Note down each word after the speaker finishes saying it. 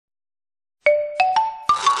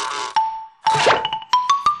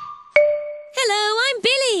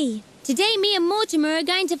Billie! Today me and Mortimer are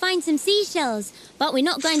going to find some seashells, but we're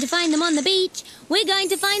not going to find them on the beach. We're going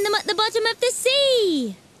to find them at the bottom of the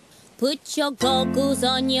sea. Put your goggles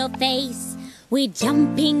on your face. We're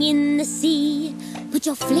jumping in the sea. Put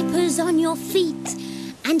your flippers on your feet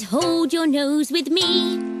and hold your nose with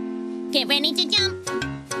me. Get ready to jump.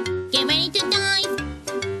 Get ready to dive.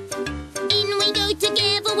 In we go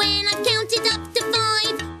together when I've counted up to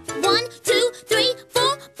 5. 1, 2, 3,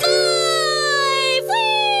 4, 5.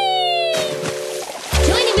 Whee!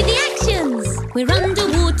 Join in with the actions. We're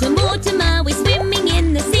underwater, Mortimer. We're swimming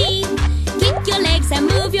in the sea. Kick your legs and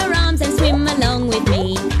move your arms and swim along with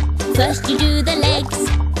me. First you do the legs.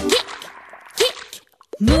 Kick, kick.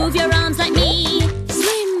 Move your arms like me.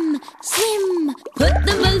 Swim, swim. Put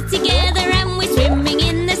them both together and we're swimming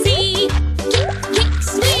in the sea. Kick, kick,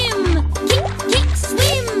 swim. Kick, kick,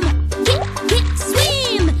 swim. Kick, kick,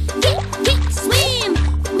 swim. Kick, kick, swim.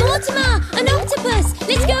 Mortimer, an octopus.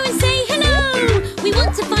 Let's go and say hello. We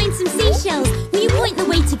want to find some seashells. Will you point the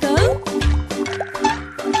way to go?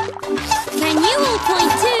 Can you all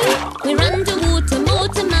point too? We're underwater,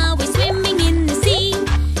 Mortimer. We're swimming in the sea.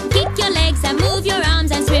 Kick your legs and move your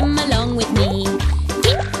arms and swim along with me.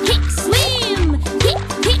 Kick, kick, swim. Kick,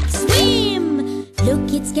 kick, swim.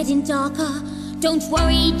 Look, it's getting darker. Don't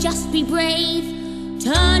worry, just be brave.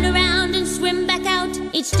 Turn around and swim back out.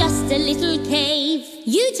 It's just a little cave.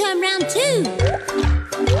 You turn round too.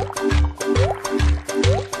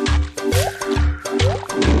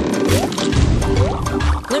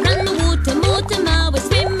 We're underwater, Mortimer. We're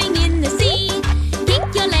swimming in the sea.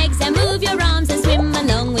 Kick your legs and move your arms and swim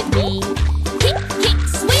along with me. Kick, kick,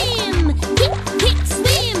 swim. Kick, kick,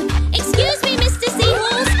 swim. Excuse me, Mr.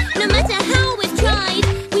 Seahorse. No matter how we've tried,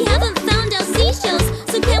 we haven't found our seashells.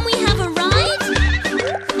 So can we have a ride?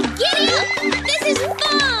 Giddy up! This is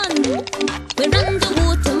fun! We're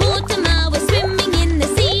underwater, Mortimer. We're swimming in the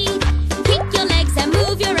sea. Kick your legs and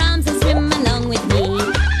move your arms and swim along with me.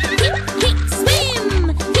 Kick, kick,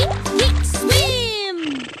 swim. Kick, kick, swim.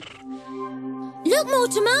 Look,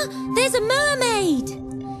 Mortimer, there's a mermaid.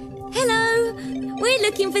 Hello. We're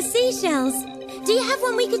looking for seashells. Do you have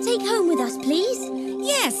one we could take home with us, please?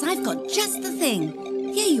 Yes, I've got just the thing.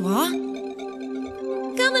 Here you are.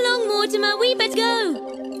 Come along, Mortimer. We better go.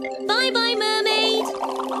 Bye-bye, mermaid.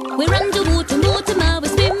 We're underwater, Mortimer. We're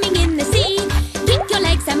swimming in the sea. Kick your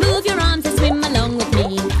legs and move your arms and swim along with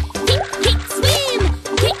me. Kick, kick, swim.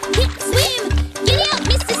 Kick, kick, swim. Giddy up,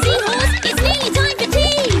 Mr. Seahorse. It's nearly time for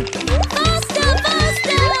tea. Faster,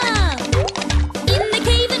 faster. In the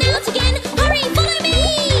cave and out again. Hurry, follow me.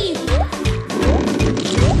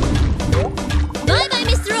 Bye-bye,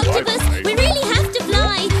 Mr. Octopus. We really have to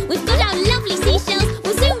fly. We've got our lovely seashells.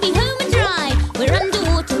 We'll soon be home and dry. We're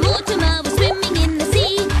underwater, Mortimer. We're swimming in the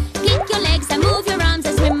sea. Kick your legs and move your arms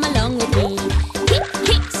and swim along with me. Kick,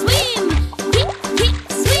 kick, swim. Kick, kick,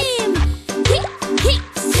 swim. Kick, kick,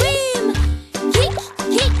 swim. Kick,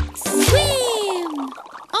 kick, swim.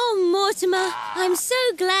 Oh, Mortimer, I'm so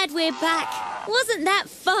glad we're back. Wasn't that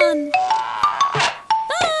fun?